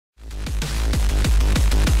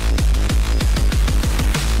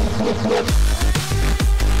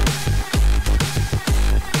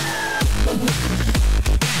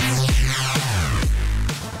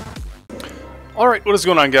Alright, what is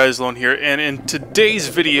going on, guys? Lone here, and in today's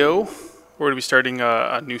video we're going to be starting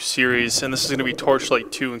a new series, and this is going to be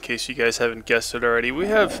Torchlight 2 in case you guys haven't guessed it already. We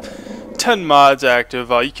have 10 mods active.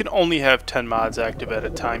 You can only have 10 mods active at a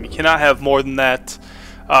time. You cannot have more than that.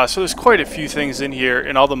 So there's quite a few things in here,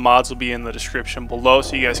 and all the mods will be in the description below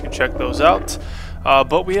so you guys can check those out.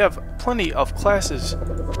 But we have plenty of classes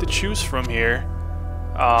to choose from here.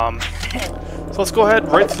 So let's go ahead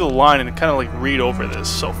right through the line and kind of like read over this.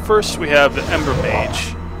 So first we have the Ember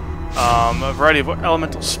Mage, a variety of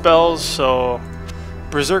elemental spells. So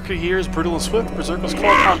Berserker here is brutal and swift. Berserkers call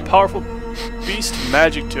upon powerful beast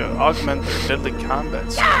magic to augment their deadly combat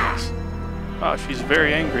skills. Wow, she's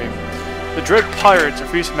very angry. The Dread Pirates are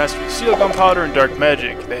fierce masters of steel, gunpowder, and dark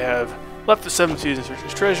magic. They have left the 7 seas in search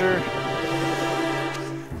of treasure.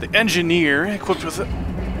 The Engineer, equipped with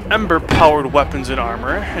ember-powered weapons and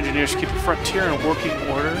armor. Engineers keep the frontier in working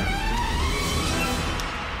order.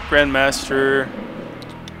 Grandmaster,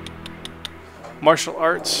 martial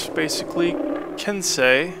arts, basically.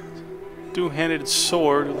 Kensei, two-handed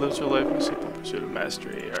sword who lives her life in simple pursuit of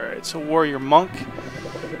mastery. Alright, so Warrior Monk,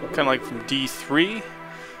 kind of like from D3.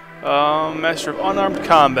 Master of unarmed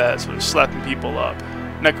combat, so just slapping people up.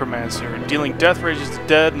 Necromancer, dealing death rages to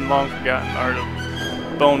dead and long-forgotten art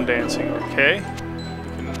of bone dancing. Okay.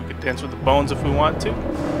 We can dance with the bones if we want to.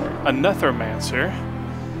 A Necromancer.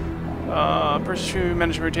 Person who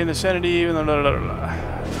managed to retain their sanity even though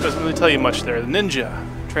doesn't really tell you much there. The Ninja,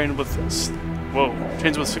 trained with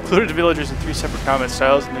trains with secluded villagers in 3 separate combat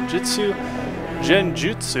styles: ninjutsu,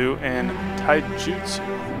 genjutsu, and taijutsu.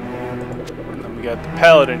 And then we got the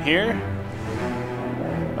Paladin here.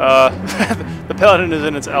 The Paladin is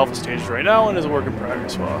in its alpha stage right now and is a work in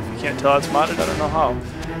progress. Well, if you can't tell it's modded, I don't know how.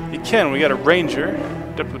 You can. We got a Ranger,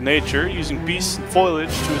 adept with nature, using beasts and foliage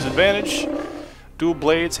to his advantage. Dual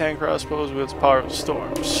blades, hand crossbows, wields power of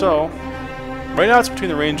storm. So, right now it's between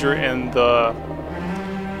the Ranger and the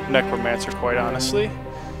Necromancer, quite honestly.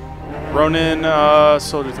 Ronin,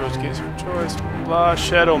 soldier throws gaze for choice, blah,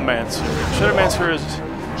 Shadowmancer.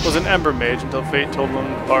 Shadowmancer was an Ember Mage until fate told him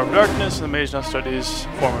the power of darkness, and the mage now studies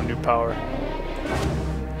form of new power.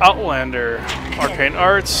 Outlander, arcane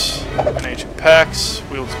arts, and ancient pacts,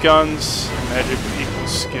 wields guns, and magic with equal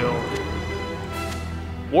skill.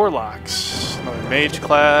 Warlocks, another mage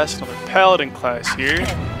class, another paladin class here.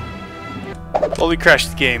 Well, we crashed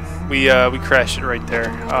the game. We crashed it right there.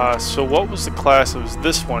 So what was the class? It was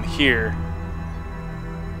this one here.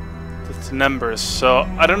 It's numbers. So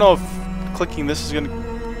I don't know if clicking this is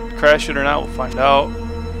gonna crash it or not. We'll find out.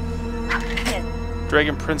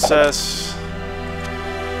 Dragon Princess,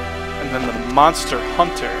 and then the Monster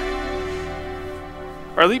Hunter.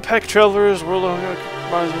 Our elite pack travelers, world of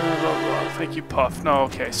blah, blah, blah. Thank you, Puff. No,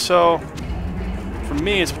 okay. So for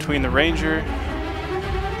me, it's between the Ranger.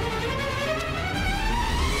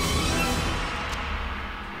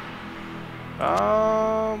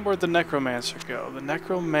 Where'd the Necromancer go? The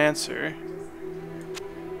Necromancer.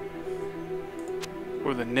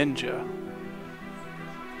 Or the Ninja.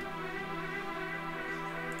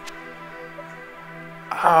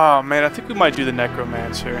 Oh man, I think we might do the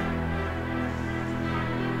Necromancer.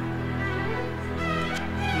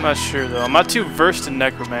 I'm not sure though. I'm not too versed in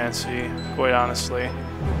Necromancy, quite honestly.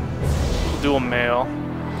 Dual male.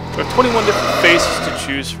 We have 21 different faces to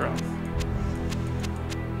choose from.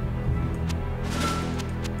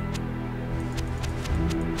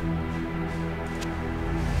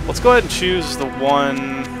 Let's go ahead and choose the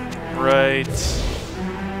one right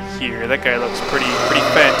here. That guy looks pretty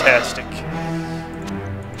fantastic.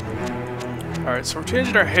 Alright, so we're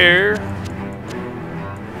changing our hair.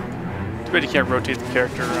 Too bad you can't rotate the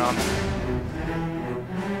character around.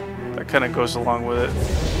 That kind of goes along with it.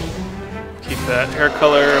 Keep that hair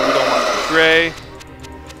color. We don't want it to be gray.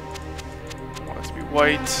 We want it to be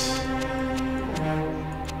white.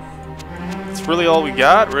 That's really all we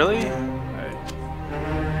got, really?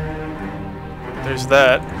 There's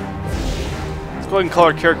that. Let's go ahead and call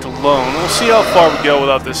our character Lone. We'll see how far we go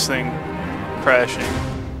without this thing crashing.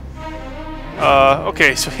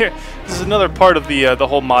 Okay, so here, this is another part of the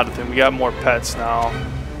whole mod thing. We got more pets now.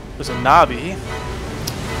 There's a Navi.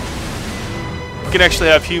 We can actually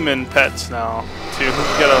have human pets now, too. We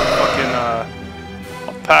got a fucking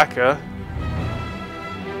alpaca.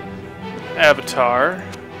 Avatar.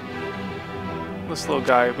 This little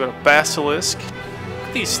guy. We've got a basilisk. Look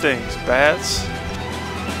at these things, bats.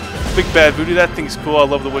 Big Bad Voodoo, that thing's cool. I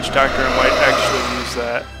love the Witch Doctor. I might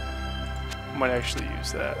actually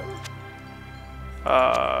use that.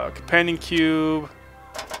 Companion Cube.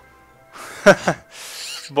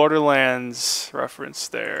 Borderlands reference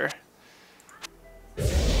there.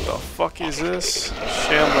 the fuck is this?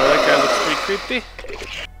 Shambler, that guy looks pretty creepy.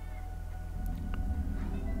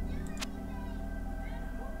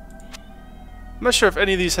 I'm not sure if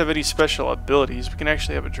any of these have any special abilities. We can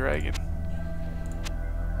actually have a dragon.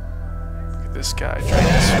 Look at this guy,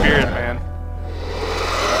 Dragon Spirit, man.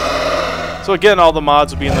 So again, all the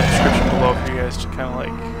mods will be in the description below for you guys to kind of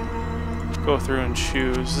like go through and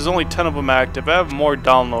choose. There's only 10 of them active. I have more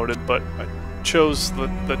downloaded, but I chose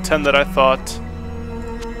the 10 that I thought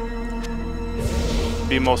would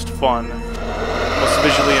be most fun, most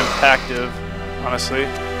visually impactful, honestly.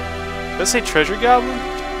 Did I say Treasure Goblin?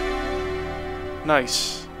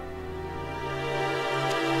 Nice.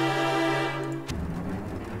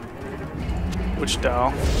 Witch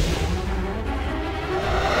Doll.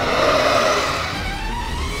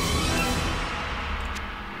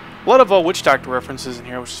 A lot of Witch Doctor references in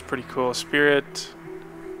here, which is pretty cool. Spirit,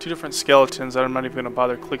 2 different skeletons. I'm not even going to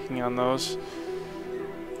bother clicking on those.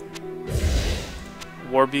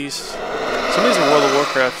 War Beast. Some of these are World of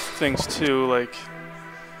Warcraft things too, like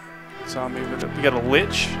zombie. We got a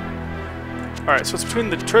Lich. Alright, so it's between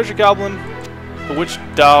the Treasure Goblin, the Witch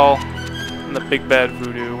Doll, and the Big Bad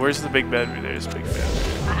Voodoo. Where's the Big Bad Voodoo? There's Big Bad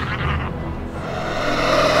Voodoo.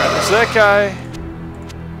 Alright, there's that guy.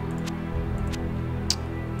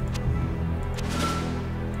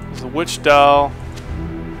 There's the Witch Doll,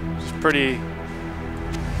 which is pretty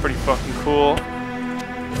fucking cool.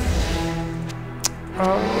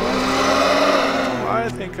 I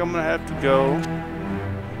think I'm gonna have to go.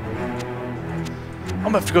 I'm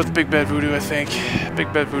gonna have to go with the Big Bad Voodoo, I think.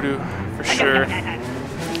 Big Bad Voodoo, for sure.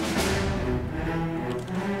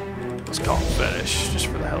 Let's call him Fetish, just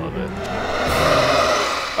for the hell of it.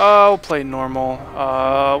 We'll play normal.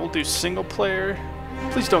 We'll do single player.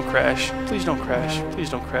 Please don't crash. Please don't crash. Please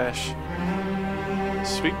don't crash.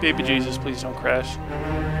 Sweet baby Jesus, please don't crash.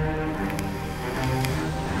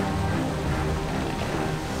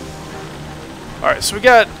 Alright, so we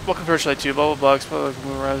got welcome to Torchlight II, blah blah blah,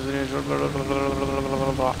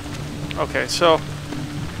 blah. Okay, so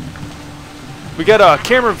we got a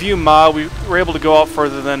camera view mod. We were able to go out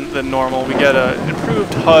further than normal. We got an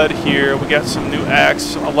improved HUD here. We got some new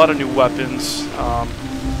axe, a lot of new weapons.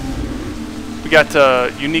 We got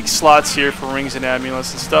unique slots here for rings and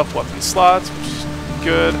amulets and stuff, weapon slots, which is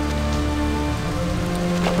good.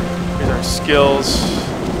 Here's our skills.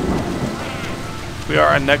 We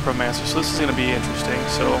are a Necromancer, so this is going to be interesting.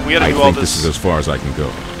 So we got to do all this. This is as far as I can go.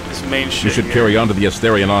 This main shit. You should here. carry on to the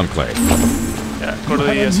Asterian Enclave. Yeah, go to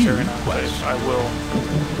the Asterian Enclave. I will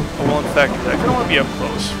in fact do that. I kind of want to be up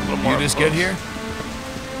close. A little more. You just get here?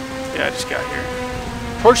 Yeah, I just got here.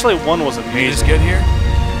 Torchlight 1 was amazing. You just get here?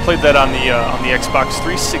 Played that on the Xbox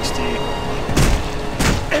 360.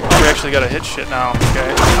 We actually got to hit shit now.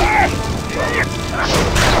 Okay.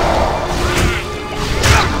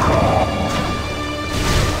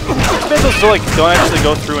 Those don't actually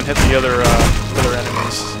go through and hit the other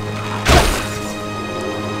enemies.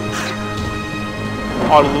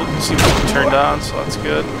 Auto loot seems to be turned on, so that's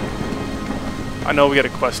good. I know we got a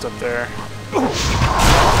quest up there.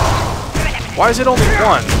 Why is it only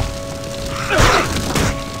one?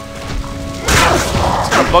 It's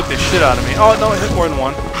gonna bug the shit out of me. Oh no, it hit more than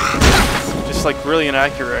one. Just like really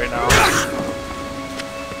inaccurate right now.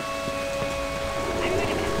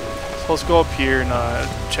 Let's go up here and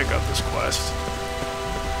check out this quest.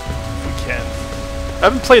 If we can. I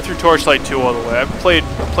haven't played through Torchlight 2 all the way. I've played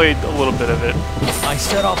a little bit of it. I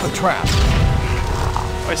set off a trap.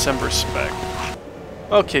 I send respect.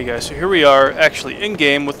 Okay guys, so here we are actually in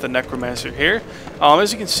game with the Necromancer here.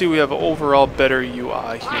 As you can see, we have an overall better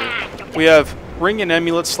UI here. We have ring and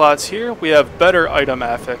amulet slots here. We have better item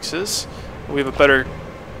affixes. We have a better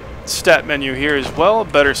stat menu here as well, a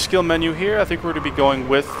better skill menu here. I think we're going to be going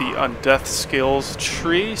with the Undeath skills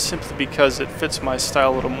tree simply because it fits my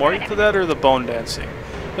style a little more. Either that or the bone dancing.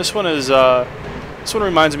 This one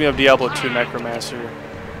reminds me of Diablo 2 Necromancer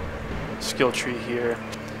skill tree here.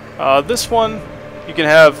 This one you can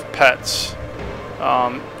have pets,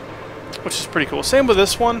 which is pretty cool. Same with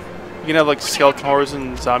this one. You can have like skeleton horrors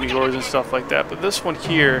and zombie horrors and stuff like that. But this one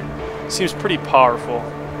here seems pretty powerful.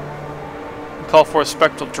 Call for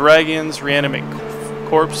spectral dragons, reanimate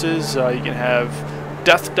corpses. You can have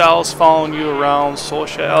death dolls following you around, soul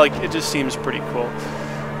shadow. Like, it just seems pretty cool.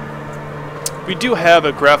 We do have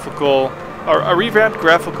a revamped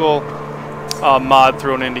graphical mod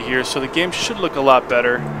thrown into here, so the game should look a lot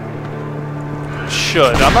better.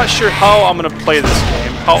 Should. I'm not sure how I'm going to play this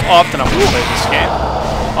game, how often I'm going to play this game.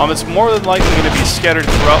 It's more than likely going to be scattered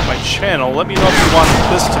throughout my channel. Let me know if you want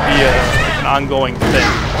this to be an ongoing thing.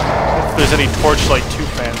 If there's any Torchlight 2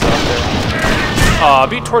 fans out there.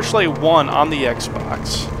 Beat Torchlight 1 on the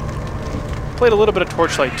Xbox. Played a little bit of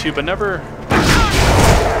Torchlight 2, but never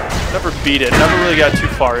beat it. Never really got too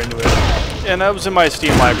far into it. And I was in my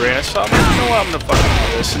Steam library, and I saw, you know what, I'm gonna fucking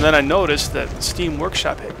do this. And then I noticed that the Steam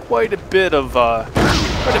Workshop had quite a bit of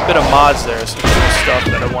mods there, some cool stuff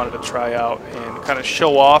that I wanted to try out and kind of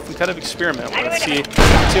show off and kind of experiment with, see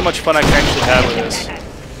how much fun I can actually have with this.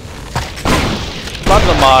 A lot of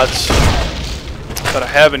the mods that I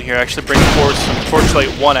have in here actually bring forward some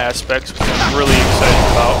Torchlight 1 aspects, which I'm really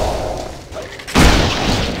excited about.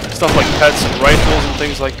 Stuff like pets and rifles and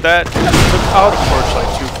things like that. Took out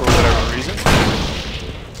Torchlight 2 for whatever reason.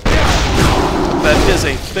 That is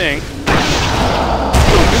a thing.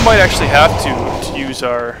 We might actually have to use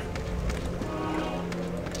our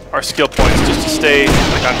skill points just to stay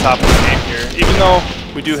like on top of the game here. Even though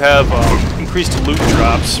we do have increased loot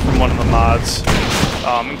drops from one of the mods.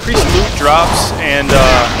 Increased loot drops and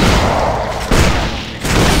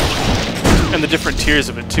the different tiers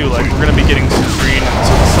of it too. Like we're gonna be getting some green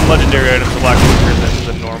and some legendary items a lot quicker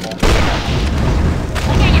than normal. Some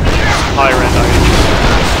higher end items.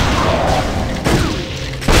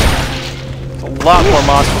 A lot more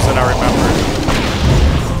monsters than I remember.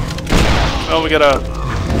 Oh, we got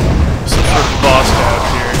some sort of boss out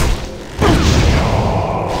here.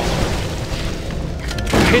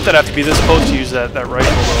 I hate that I have to be this close to use that rifle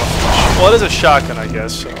though. Well, it is a shotgun, I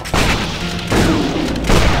guess, so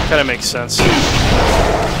kind of makes sense.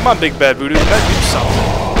 Come on, Big Bad Voodoo, you gotta do something.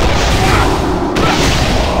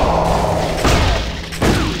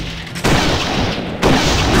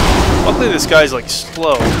 Luckily, this guy's like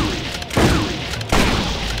slow.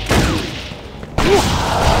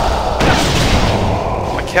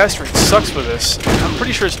 My cast rate sucks with this. I'm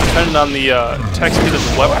pretty sure it's dependent on the attack speed of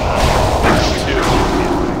the weapon too.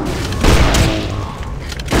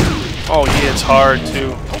 Oh yeah, it's hard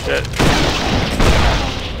too. Shit.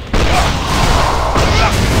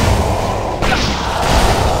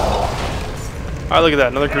 Alright, look at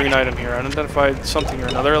that. Another green item here. Unidentified something or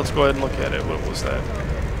another. Let's go ahead and look at it. What was that?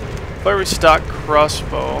 Fiery stock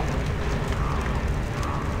crossbow.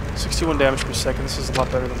 61 damage per second. This is a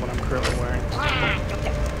lot better than what I'm currently wearing.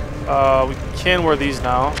 We can wear these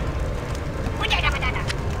now.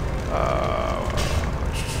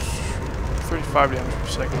 35 damage per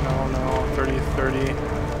second. No. 30, 30.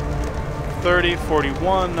 30,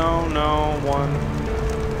 41. No. 1.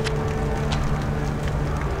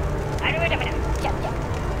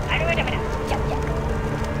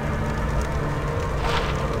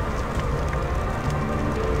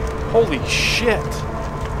 Holy shit!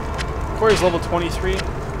 Corey's level 23,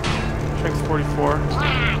 strength 44.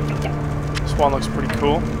 This one looks pretty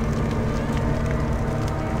cool.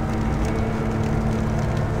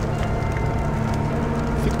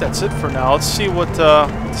 I think that's it for now. Let's see what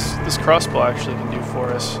this crossbow actually can do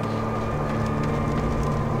for us.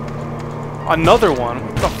 Another one?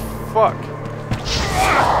 What the fuck?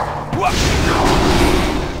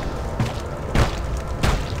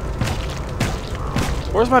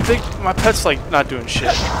 Where's my pet's like not doing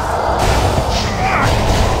shit.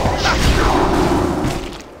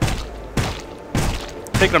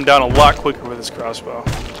 Taking him down a lot quicker with this crossbow.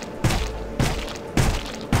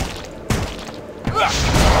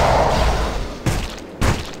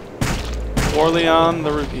 Orlean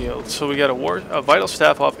the Revealed. So we got a vital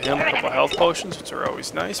staff off of him, a couple health potions, which are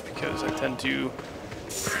always nice because I tend to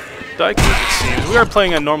die quick, it seems. We are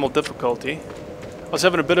playing on normal difficulty. I was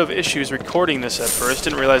having a bit of issues recording this at first.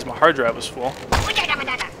 Didn't realize my hard drive was full. So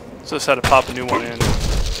I just had to pop a new one in.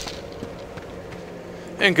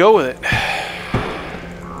 And go with it.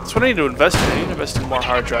 That's what I need to invest in. I need to invest in more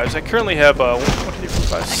hard drives. I currently have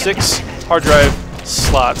 6 hard drive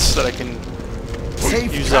slots that I can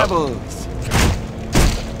use up.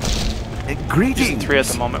 Greetings. Using 3 at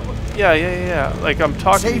the moment. Yeah. Like I'm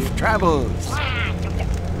talking. Safe travels.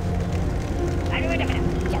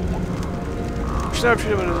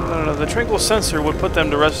 The tranquil sensor would put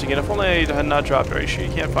them to rest again if only I had not dropped our issue.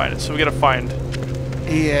 You can't find it, so we gotta find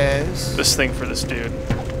this thing for this dude.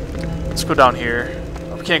 Let's go down here.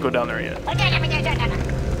 Oh, we can't go down there yet.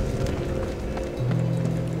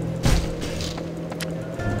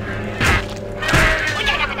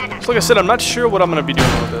 So like I said, I'm not sure what I'm gonna be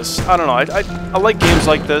doing with this. I don't know. I like games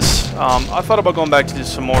like this. I thought about going back to do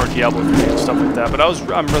some more Diablo 3 and stuff like that, but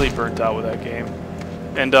I'm really burnt out with that game.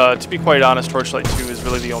 And to be quite honest, Torchlight 2 is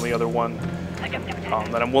really the only other one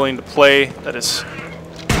that I'm willing to play that is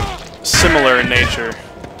similar in nature.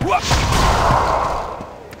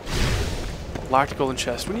 Locked golden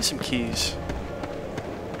chest. We need some keys.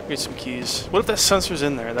 We need some keys. What if that sensor's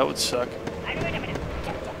in there? That would suck.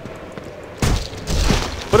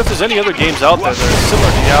 What if there's any other games out there that are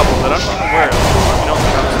similar to Diablo that I'm not aware of? You know,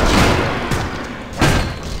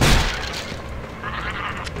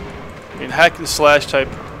 mean, hack and slash type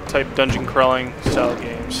dungeon crawling style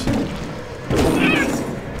games.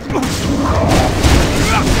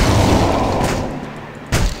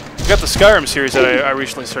 We got the Skyrim series that I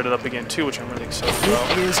recently started up again too, which I'm really excited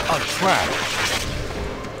about. It is a trap.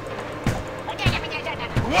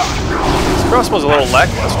 This crossbow's a little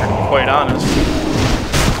lackluster, to be quite honest.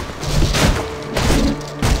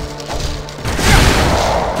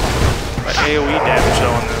 My AoE damage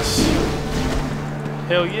though on this.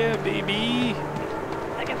 Hell yeah, baby!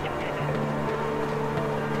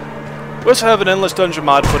 We also have an endless dungeon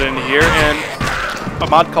mod put in here, and a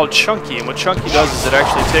mod called Chunky. And what Chunky does is it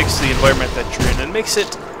actually takes the environment that you're in and makes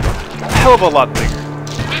it a hell of a lot bigger.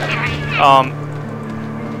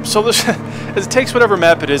 So this, it takes whatever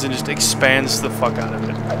map it is and just expands the fuck out of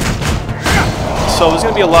it. So there's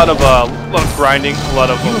going to be a lot of grinding, a lot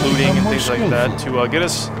of looting and things like that to get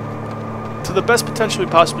us to the best potential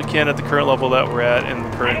we possibly can at the current level that we're at in the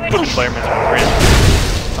current environment that we're in.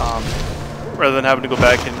 Rather than having to go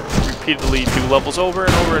back and repeatedly do levels over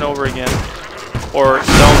and over and over again, or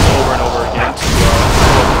zones over and over again to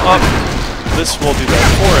level up. This will do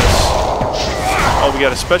that for us. Oh, we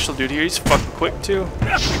got a special dude here. He's fucking quick too.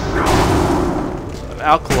 An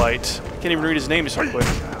Alkalite. I can't even read his name. He's so quick.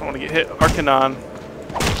 I don't want to get hit. Arcanon.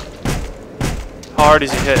 How hard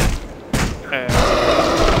is he hit? And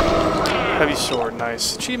heavy sword.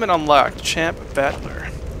 Nice. Achievement unlocked. Champ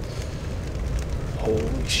Battler.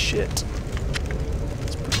 Holy shit.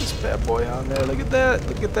 This bad boy on there. Look at that.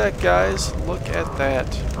 Look at that, guys. Look at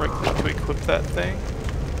that. Right click to equip that thing.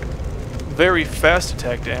 Very fast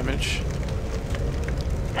attack damage.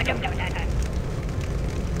 I'm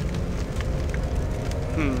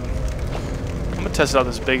gonna test out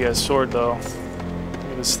this big ass sword though.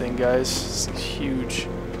 Look at this thing, guys. It's huge.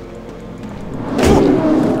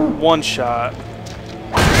 One shot.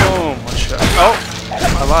 Boom. One shot. Oh!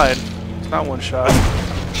 I lied. It's not one shot.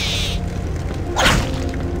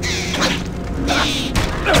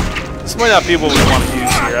 This might not be what we want to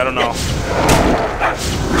use here, I don't know.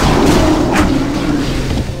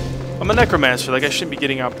 I'm a necromancer, like I shouldn't be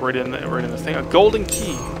getting up right in the thing. A golden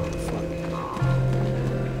key.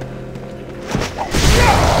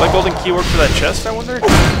 Will that golden key work for that chest, I wonder?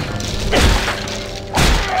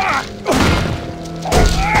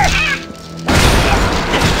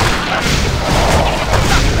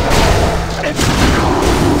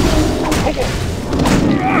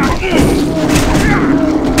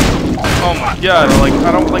 Oh my god,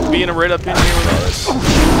 I don't like being right up in here with all this.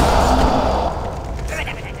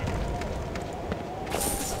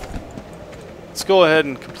 Let's go ahead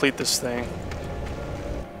and complete this thing.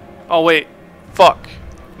 Oh wait, fuck.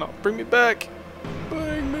 No, bring me back.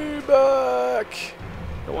 Bring me back.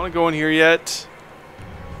 Don't want to go in here yet.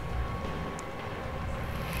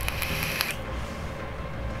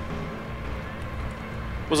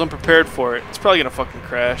 Was unprepared for it. It's probably gonna fucking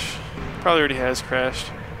crash. Probably already has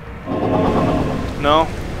crashed. No?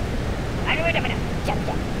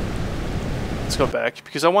 Let's go back,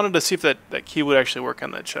 because I wanted to see if that key would actually work on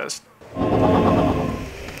that chest.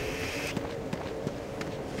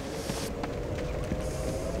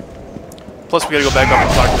 Plus we gotta go back up and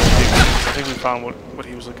talk to the dude. I think we found what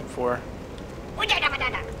he was looking for. I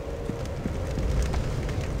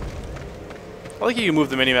like you can move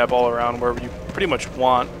the minimap all around wherever you pretty much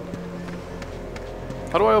want.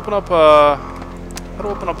 How do I open up the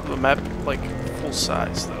map like full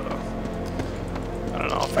size though? I don't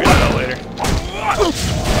know, I'll figure that out later.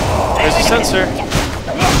 There's the sensor.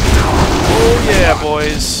 Oh yeah,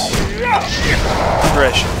 boys.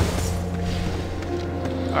 Aggression.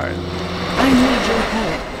 Alright. I need your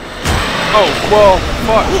help. Oh, well,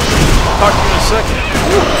 fuck. Talk to you in a second.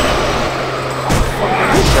 Fuck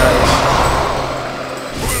these guys.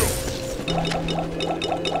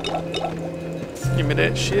 Give me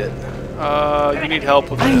that shit. You need help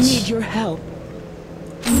with I this. need your help.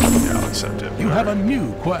 Yeah, I'll accept it. You have a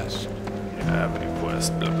new quest. You have a new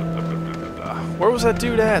quest. Blah, blah, blah, blah, blah, blah. Where was that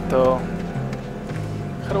dude at, though?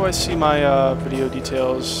 How do I see my video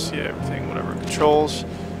details? Yeah, everything, whatever. Controls.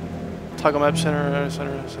 Toggle map center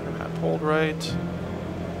map, hold right.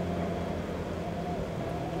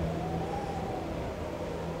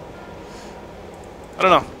 I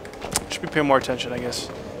don't know. Should be paying more attention, I guess.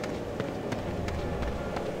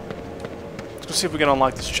 Let's go see if we can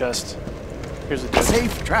unlock this chest. Here's the disc.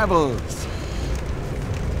 Safe travels.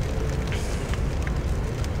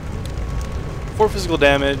 4 physical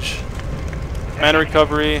damage, mana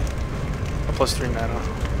recovery, a +3 mana.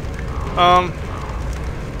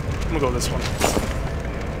 I'm gonna go with this one.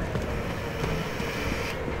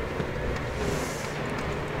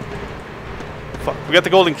 Fuck, we got the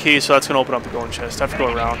golden key, so that's gonna open up the golden chest. I have to go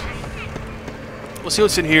around. We'll see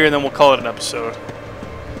what's in here, and then we'll call it an episode.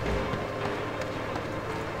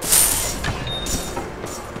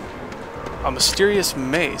 A mysterious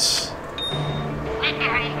mace.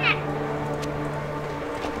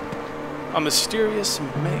 A mysterious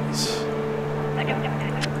mace.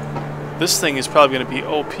 This thing is probably going to be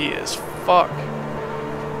OP as fuck.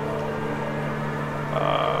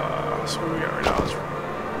 So what do we got right now? Let's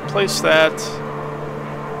replace that.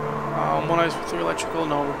 One ice with 3 electrical.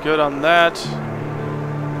 No, we're good on that.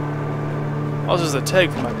 Oh, this is the tag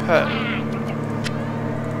for my pet.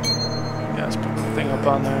 Yeah, let's put the thing up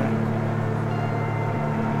on there.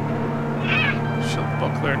 Shield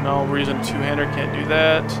buckler. No reason. 2-hander. Can't do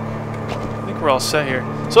that. I think we're all set here.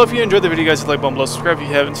 So if you enjoyed the video, guys, hit the like button below, subscribe if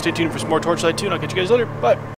you haven't. Stay tuned for some more Torchlight 2, and I'll catch you guys later. Bye.